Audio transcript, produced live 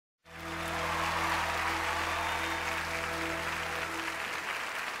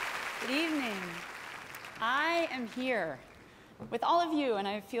evening. I am here with all of you, and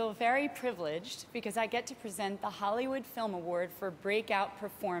I feel very privileged because I get to present the Hollywood Film Award for Breakout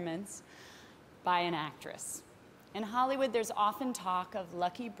Performance by an Actress. In Hollywood, there's often talk of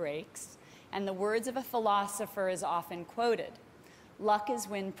lucky breaks, and the words of a philosopher is often quoted. Luck is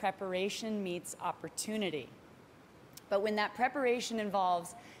when preparation meets opportunity. But when that preparation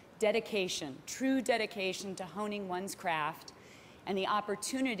involves dedication, true dedication to honing one's craft, and the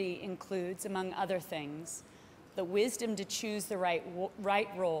opportunity includes, among other things, the wisdom to choose the right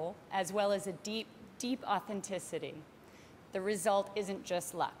role, as well as a deep, deep authenticity, the result isn't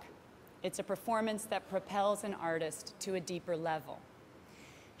just luck. It's a performance that propels an artist to a deeper level.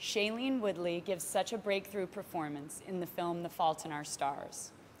 Shailene Woodley gives such a breakthrough performance in the film The Fault in Our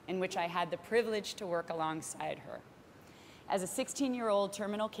Stars, in which I had the privilege to work alongside her. As a 16-year-old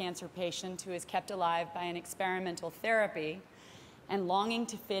terminal cancer patient who is kept alive by an experimental therapy and longing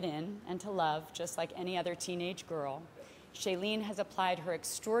to fit in and to love just like any other teenage girl, Shailene has applied her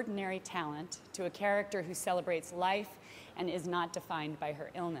extraordinary talent to a character who celebrates life and is not defined by her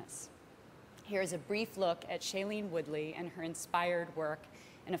illness. Here is a brief look at Shailene Woodley and her inspired work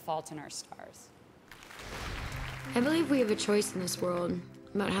in A Fault in Our Stars. I believe we have a choice in this world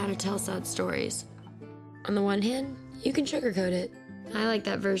about how to tell sad stories. On the one hand, you can sugarcoat it. I like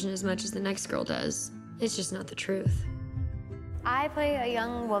that version as much as the next girl does. It's just not the truth. I play a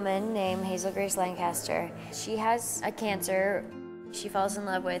young woman named Hazel Grace Lancaster. She has a cancer. She falls in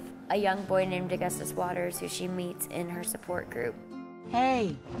love with a young boy named Augustus Waters, who she meets in her support group.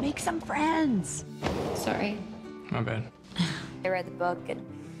 Hey, make some friends. Sorry. My bad. I read the book and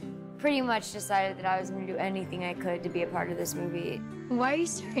pretty much decided that I was going to do anything I could to be a part of this movie. Why are you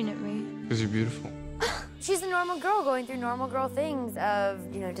staring at me? Because you're beautiful. She's a normal girl going through normal girl things of,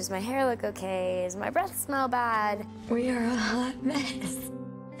 does my hair look okay? Does my breath smell bad? We are a hot mess.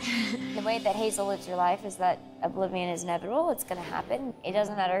 The way that Hazel lives her life is that oblivion is inevitable. It's going to happen. It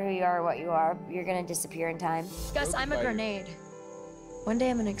doesn't matter who you are or what you are. You're going to disappear in time. Gus, I'm a grenade. One day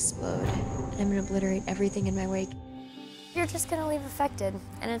I'm going to explode, and I'm going to obliterate everything in my wake. You're just going to leave affected,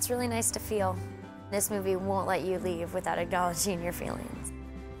 and it's really nice to feel. This movie won't let you leave without acknowledging your feelings.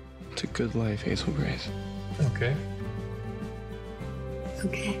 It's a good life, Hazel Grace. Okay.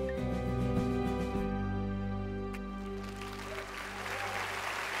 Okay.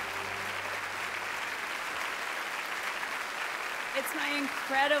 It's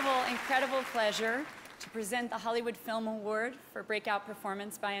my incredible pleasure to present the Hollywood Film Award for Breakout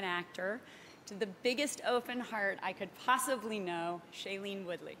Performance by an Actor to the biggest open heart I could possibly know, Shailene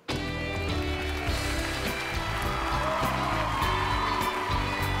Woodley.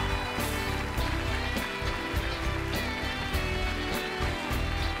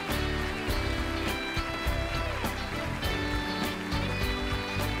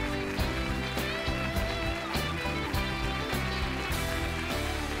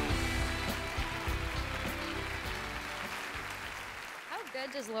 How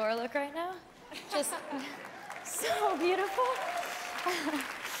good does Laura look right now? Just so beautiful.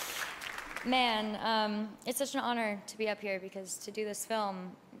 Man, it's such an honor to be up here because to do this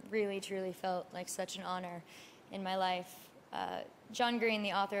film really, truly felt like such an honor in my life. John Green,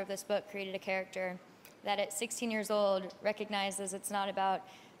 the author of this book, created a character that at 16 years old recognizes it's not about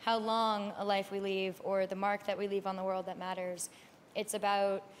how long a life we leave or the mark that we leave on the world that matters. It's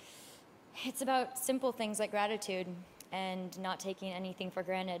about simple things like gratitude and not taking anything for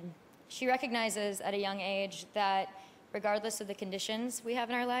granted. She recognizes at a young age that regardless of the conditions we have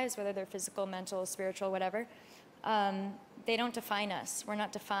in our lives, whether they're physical, mental, spiritual, whatever, they don't define us. We're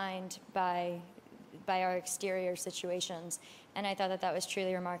not defined by our exterior situations. And I thought that that was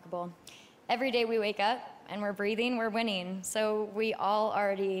truly remarkable. Every day we wake up and we're breathing, we're winning. So we all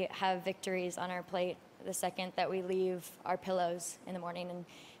already have victories on our plate the second that we leave our pillows in the morning. And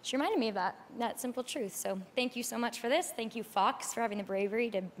she reminded me of that simple truth. So thank you so much for this. Thank you, Fox, for having the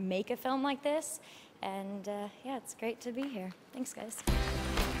bravery to make a film like this. And yeah, it's great to be here. Thanks, guys.